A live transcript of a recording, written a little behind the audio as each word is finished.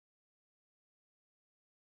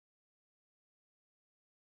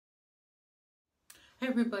Hey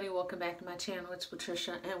everybody, welcome back to my channel. It's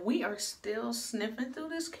Patricia and we are still sniffing through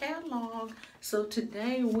this catalog. So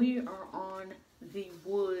today we are on the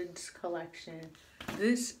Woods collection.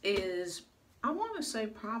 This is, I want to say,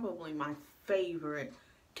 probably my favorite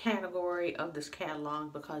category of this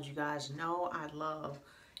catalog because you guys know I love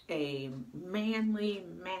a manly,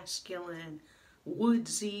 masculine,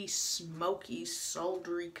 woodsy, smoky,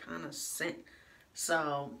 sultry kind of scent.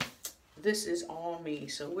 So this is all me.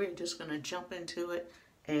 So we're just going to jump into it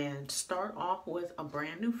and start off with a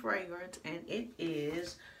brand new fragrance, and it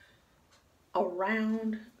is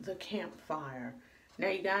Around the Campfire. Now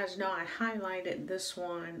you guys know I highlighted this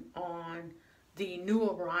one on the new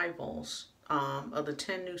arrivals of the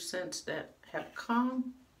 10 new scents that have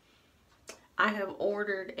come. I have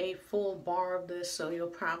ordered a full bar of this, so you'll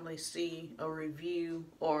probably see a review,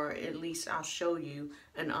 or at least I'll show you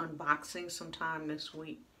an unboxing sometime this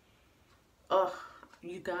week. Ugh,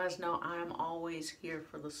 you guys know I'm always here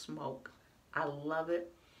for the smoke. I love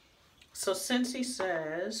it. So Scentsy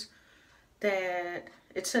says that,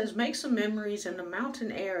 it says, make some memories in the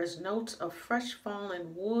mountain air as notes of fresh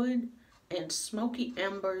fallen wood and smoky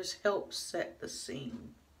embers help set the scene.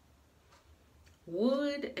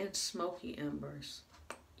 Wood and smoky embers.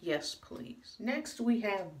 Yes, please. Next we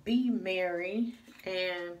have Be Merry,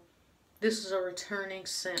 and this is a returning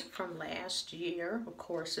scent from last year. Of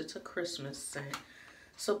course, it's a Christmas scent.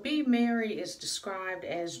 So Be Merry is described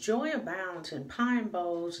as joy abounds in pine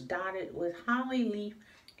boughs dotted with holly leaf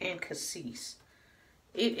and cassis.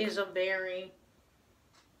 It is a very,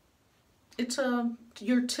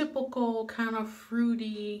 your typical kind of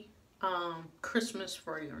fruity Christmas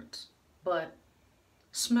fragrance, but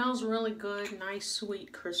smells really good. Nice,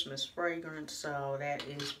 sweet Christmas fragrance. So that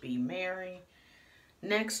is Be Merry.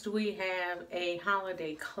 Next we have a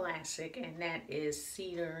holiday classic, and that is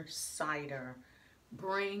Cedar Cider.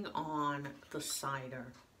 Bring on the cider.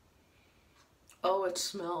 Oh, it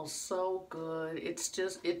smells so good.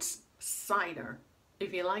 It's cider.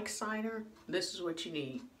 If you like cider, this is what you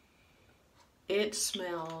need. It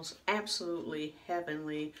smells absolutely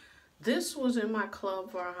heavenly. This was in my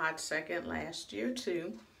club for a hot second last year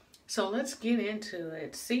too. So let's get into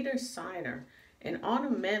it. Cedar Cider. An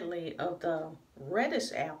autumn medley of the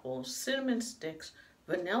reddest apples, cinnamon sticks,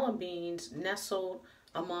 vanilla beans nestled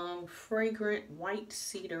among fragrant white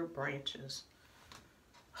cedar branches.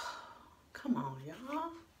 Come on, y'all.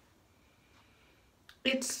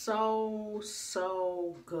 It's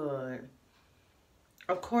so good.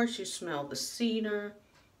 Of course, you smell the cedar.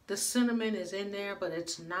 The cinnamon is in there, but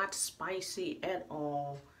it's not spicy at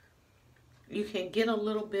all. You can get a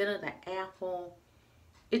little bit of the apple.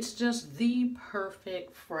 It's just the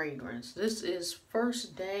perfect fragrance. This is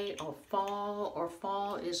first day of fall, or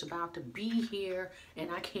fall is about to be here, and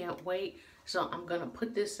I can't wait. So I'm gonna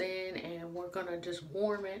put this in, and we're gonna just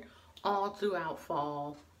warm it all throughout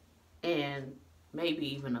fall, and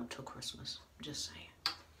maybe even up till Christmas, just saying.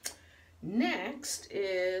 Next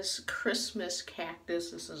is Christmas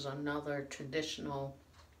Cactus. This is another traditional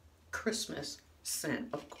Christmas scent,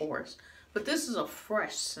 of course, but this is a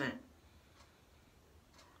fresh scent.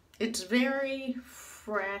 It's very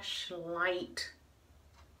fresh, light.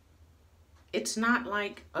 It's not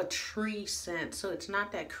like a tree scent, so it's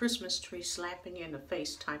not that Christmas tree slapping you in the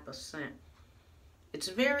face type of scent. It's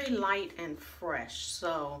very light and fresh.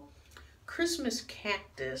 So Christmas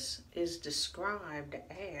Cactus is described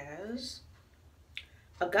as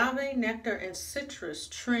agave, nectar, and citrus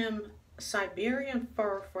trim Siberian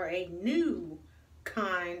fir for a new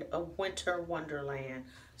kind of winter wonderland.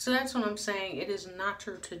 So that's what I'm saying. It is not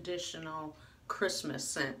your traditional Christmas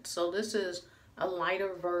scent. So this is a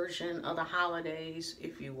lighter version of the holidays,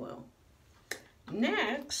 if you will.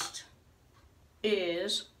 Next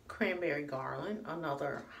is Cranberry Garland,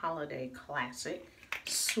 another holiday classic.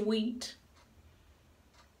 Sweet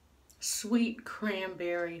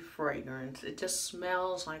cranberry fragrance. It just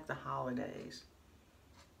smells like the holidays.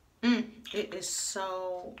 It is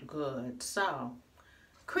so good. So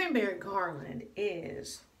Cranberry Garland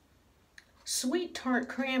is sweet tart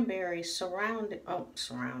cranberry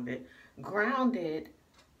grounded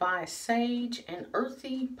by sage and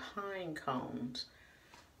earthy pine cones.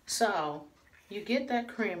 So you get that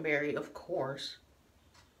cranberry, of course,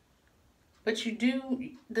 but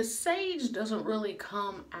the sage doesn't really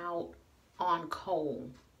come out on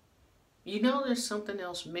cold. You know there's something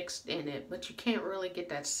else mixed in it, but you can't really get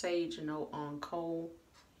that sage note on cold.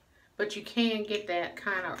 But you can get that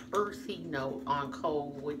kind of earthy note on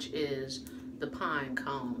cold, which is the pine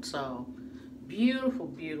cone. So beautiful,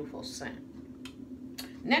 beautiful scent.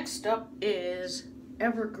 Next up is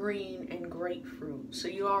Evergreen and Grapefruit. So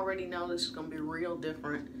you already know this is going to be real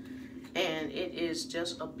different. And it is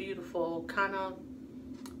just a beautiful kind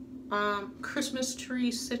of Christmas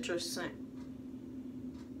tree citrus scent.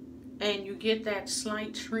 And you get that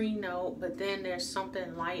slight tree note, but then there's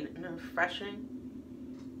something light and refreshing.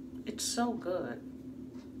 It's so good.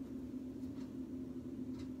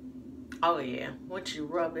 Oh yeah, once you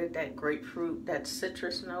rub it, that grapefruit, that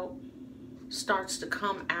citrus note starts to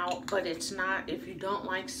come out, but it's not, if you don't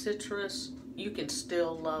like citrus, you can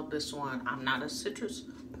still love this one. I'm not a citrus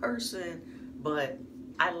person, but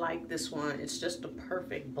I like this one. It's just a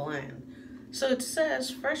perfect blend. So it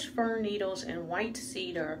says fresh fir needles and white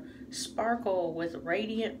cedar sparkle with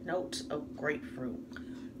radiant notes of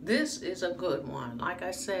grapefruit. This is a good one. Like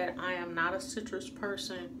I said, I am not a citrus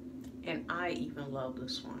person, and I even love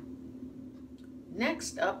this one.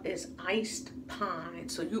 Next up is iced pine.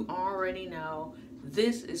 So you already know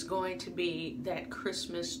this is going to be that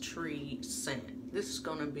Christmas tree scent. This is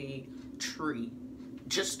going to be tree.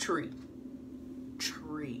 Just tree.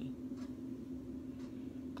 Tree.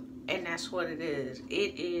 And that's what it is.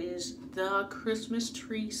 It is the Christmas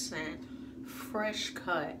tree scent, fresh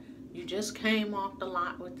cut. You just came off the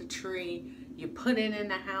lot with the tree. You put it in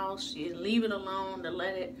the house. You leave it alone to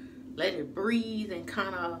let it breathe and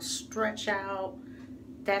kind of stretch out.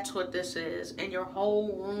 That's what this is. And your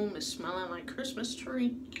whole room is smelling like Christmas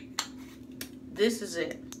tree. This is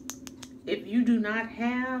it. If you do not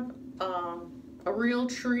have a real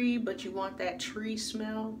tree, but you want that tree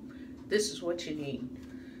smell, this is what you need.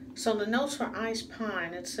 So the notes for iced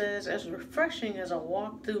pine, it says, as refreshing as a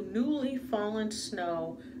walk through newly fallen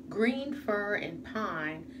snow, green fir and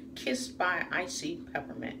pine, kissed by icy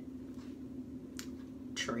peppermint.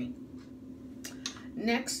 Tree.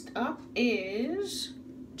 Next up is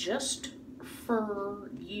Just For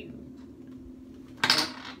You.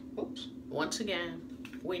 Oops. Once again,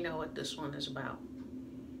 we know what this one is about.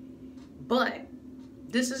 But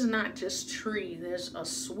this is not just tree. There's a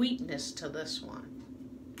sweetness to this one.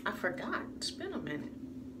 I forgot. It's been a minute.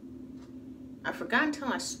 I forgot until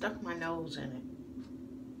I stuck my nose in it.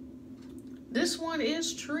 This one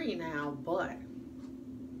is tree now, but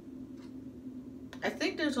I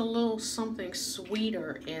think there's a little something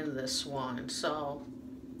sweeter in this one. So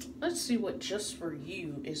let's see what Just For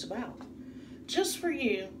You is about. Just For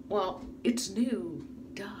You, well, it's new,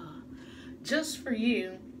 duh. Just For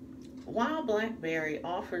You, Wild Blackberry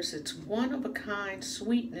offers its one-of-a-kind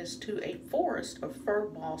sweetness to a forest of fir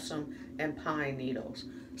balsam and pine needles.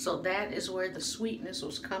 So that is where the sweetness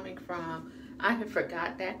was coming from. I had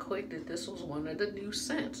forgot that quick that this was one of the new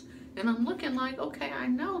scents. And I'm looking like, okay, I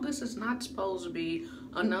know this is not supposed to be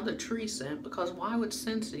another tree scent, because why would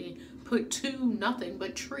Scentsy put two nothing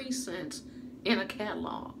but tree scents in a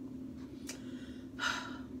catalog?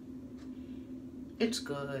 It's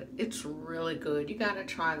good. It's really good. You gotta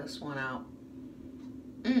try this one out.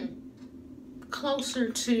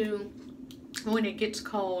 Closer to when it gets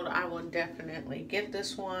cold, I will definitely get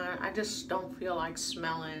this one. I just don't feel like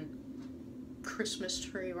smelling Christmas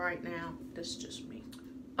tree right now. That's just me.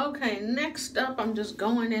 Okay, next up, I'm just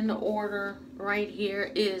going in the order right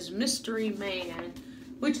here, is Mystery Man,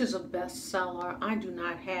 which is a bestseller. I do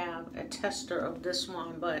not have a tester of this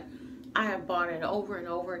one, but I have bought it over and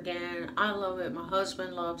over again. I love it. My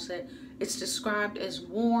husband loves it. It's described as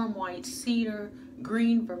warm white cedar,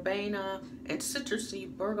 green verbena, and citrusy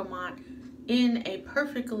bergamot in a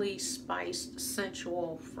perfectly spiced,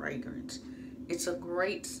 sensual fragrance. It's a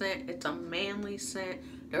great scent. It's a manly scent.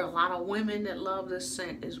 There are a lot of women that love this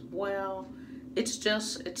scent as well. It's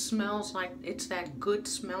just, it smells like, it's that good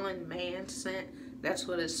smelling man scent. That's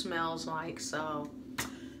what it smells like. So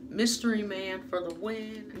Mystery Man for the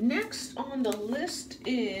win. Next on the list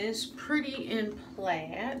is Pretty in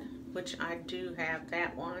Plaid, which I do have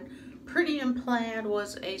that one. Pretty in Plaid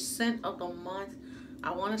was a scent of the month.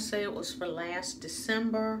 I want to say it was for last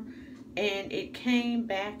December, and it came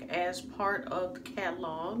back as part of the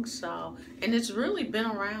catalog. So, and it's really been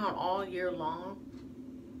around all year long.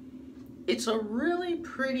 It's a really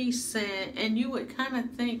pretty scent, and you would kind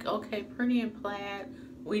of think, okay, Pretty in Plaid,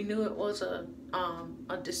 we knew it was a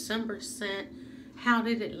December scent. How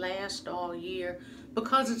did it last all year?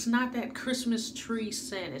 Because it's not that Christmas tree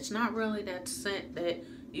scent. It's not really that scent that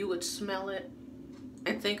you would smell it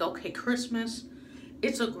and think, okay, Christmas.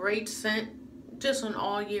 It's a great scent, just an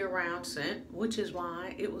all year round scent, which is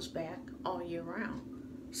why it was back all year round.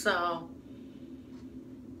 So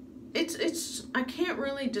it's I can't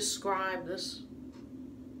really describe this.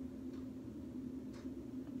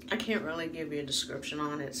 I can't really give you a description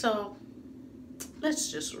on it. So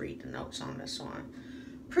let's just read the notes on this one.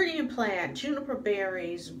 Pretty in Plaid, juniper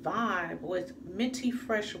berries vibe with minty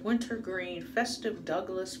fresh wintergreen, festive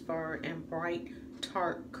Douglas fir, and bright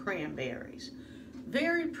tart cranberries.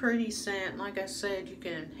 Very pretty scent. Like I said, you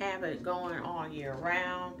can have it going all year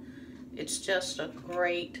round. It's just a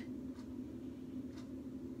great,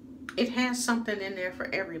 it has something in there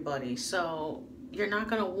for everybody. So you're not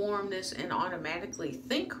going to warm this and automatically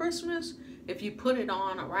think Christmas. If you put it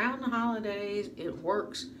on around the holidays, it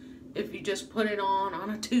works. If you just put it on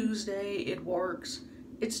a Tuesday, it works.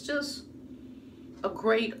 It's just a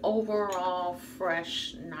great overall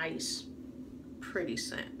fresh, nice, pretty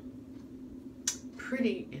scent.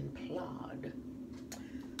 Pretty and plod.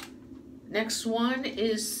 Next one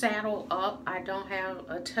is Saddle Up. I don't have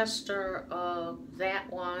a tester of that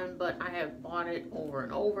one, but I have bought it over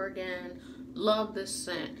and over again. Love this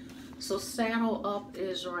scent. So Saddle Up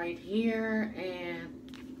is right here,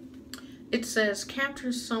 and it says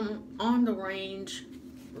capture some on the range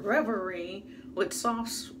reverie with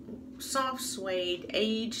soft suede,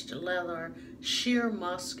 aged leather, sheer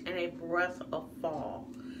musk, and a breath of fall.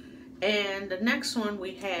 And the next one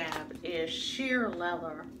we have is sheer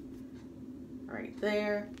leather right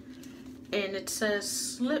there, and it says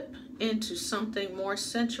slip into something more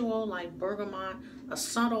sensual like bergamot, a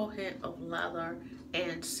subtle hint of leather,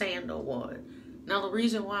 and sandalwood. Now the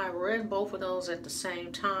reason why I read both of those at the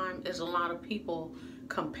same time is a lot of people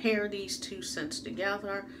compare these two scents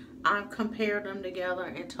together. I've compared them together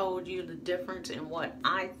and told you the difference in what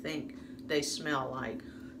I think they smell like.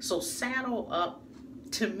 So Saddle Up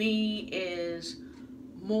to me is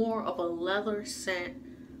more of a leather scent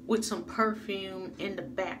with some perfume in the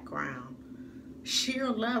background. Sheer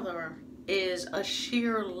Leather is a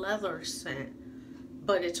sheer leather scent,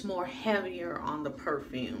 but it's more heavier on the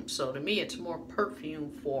perfume. So to me, it's more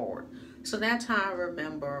perfume forward. So that's how I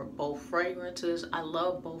remember both fragrances. I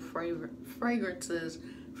love both fragrances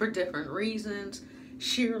for different reasons.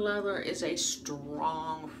 Sheer Leather is a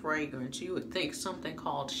strong fragrance. You would think something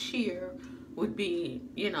called sheer would be,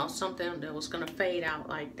 you know, something that was going to fade out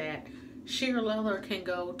like that. Sheer Leather can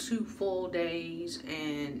go 2 full days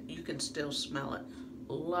and you can still smell it.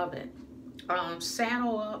 Love it.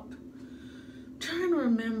 Saddle Up. Trying to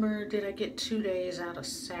remember, did I get 2 days out of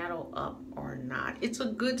Saddle Up or not? It's a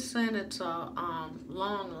good scent. It's a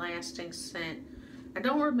long-lasting scent. I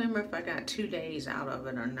don't remember if I got 2 days out of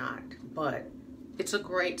it or not, but it's a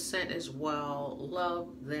great scent as well. Love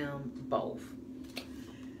them both.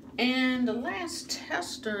 And the last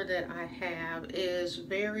tester that I have is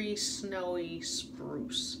Very Snowy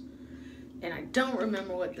Spruce. And I don't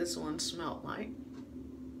remember what this one smelled like.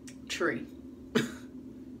 Tree.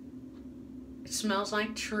 It smells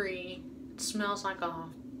like tree. It smells like a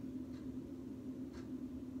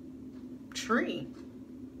tree.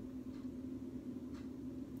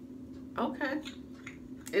 Okay.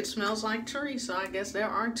 It smells like tree, so I guess there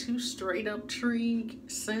are 2 straight up tree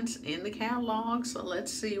scents in the catalog. So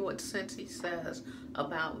let's see what Scentsy says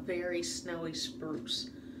about Very Snowy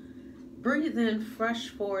Spruce. Breathe in fresh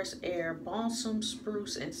forest air, balsam,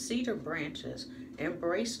 spruce, and cedar branches.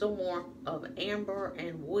 Embrace the warmth of amber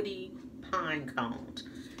and woody pine cones.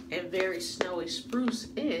 And Very Snowy Spruce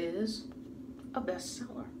is a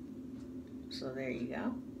bestseller. So there you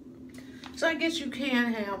go. So I guess you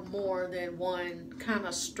can have more than one kind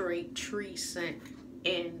of straight tree scent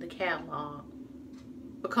in the catalog.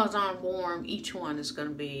 Because on warm, each one is going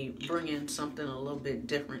to be bringing something a little bit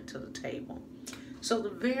different to the table. So the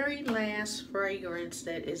very last fragrance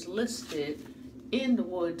that is listed in the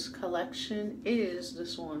Woods collection is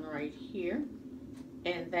this one right here.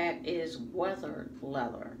 And that is Weathered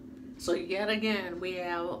Leather. So yet again, we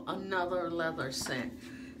have another leather scent.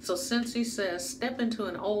 So Scentsy says, step into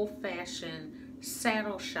an old-fashioned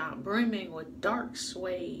saddle shop brimming with dark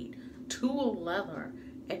suede, tulle leather,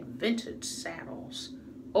 and vintage saddles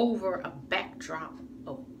over a backdrop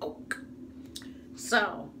of oak.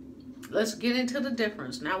 So let's get into the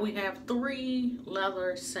difference. Now we have 3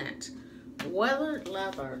 leather scents. Weathered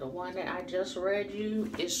Leather, the one that I just read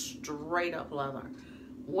you, is straight up leather.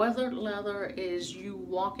 Weathered Leather is you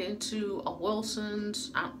walk into a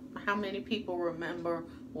Wilson's. How many people remember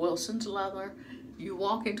Wilson's Leather? You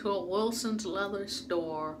walk into a Wilson's Leather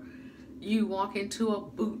store, you walk into a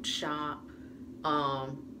boot shop,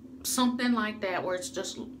 something like that, where it's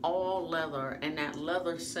just all leather, and that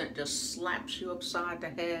leather scent just slaps you upside the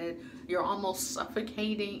head. You're almost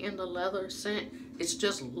suffocating in the leather scent. It's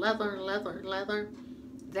just leather, leather, leather.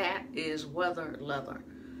 That is Weathered Leather.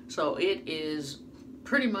 So it is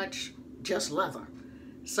pretty much just leather.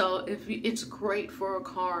 So it's great for a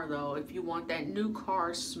car though. If you want that new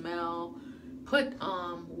car smell, put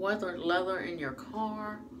Weathered Leather in your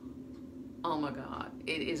car. Oh my God,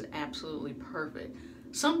 it is absolutely perfect.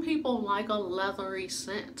 Some people like a leathery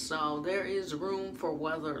scent, so there is room for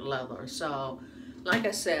Weathered Leather. So Like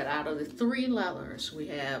I said, out of the 3 leathers, we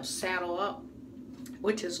have Saddle Up,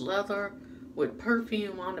 which is leather with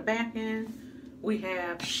perfume on the back end. We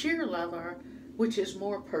have Sheer Leather, which is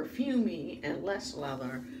more perfumey and less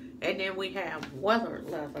leather. And then we have Weathered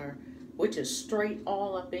Leather, which is straight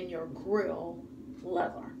all up in your grill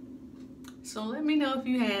leather. So let me know if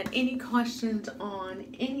you had any questions on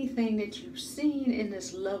anything that you've seen in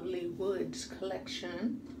this lovely woods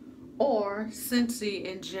collection or Scentsy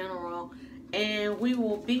in general. And we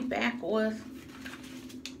will be back with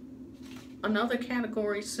another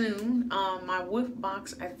category soon. My whiff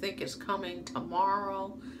box, I think, is coming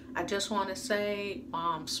tomorrow. I just want to say,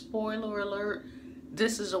 spoiler alert,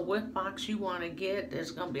 this is a whiff box you want to get.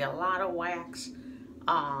 There's going to be a lot of wax.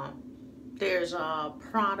 There's a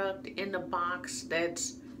product in the box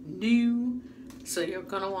that's new, so you're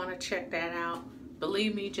going to want to check that out.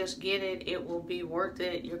 Believe me, just get it. It will be worth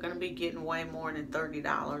it. You're going to be getting way more than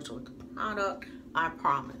 $30 with the product, I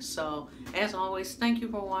promise. So, as always, thank you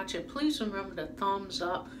for watching. Please remember to thumbs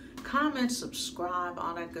up, comment, subscribe,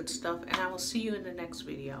 all that good stuff, and I will see you in the next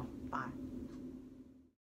video. Bye.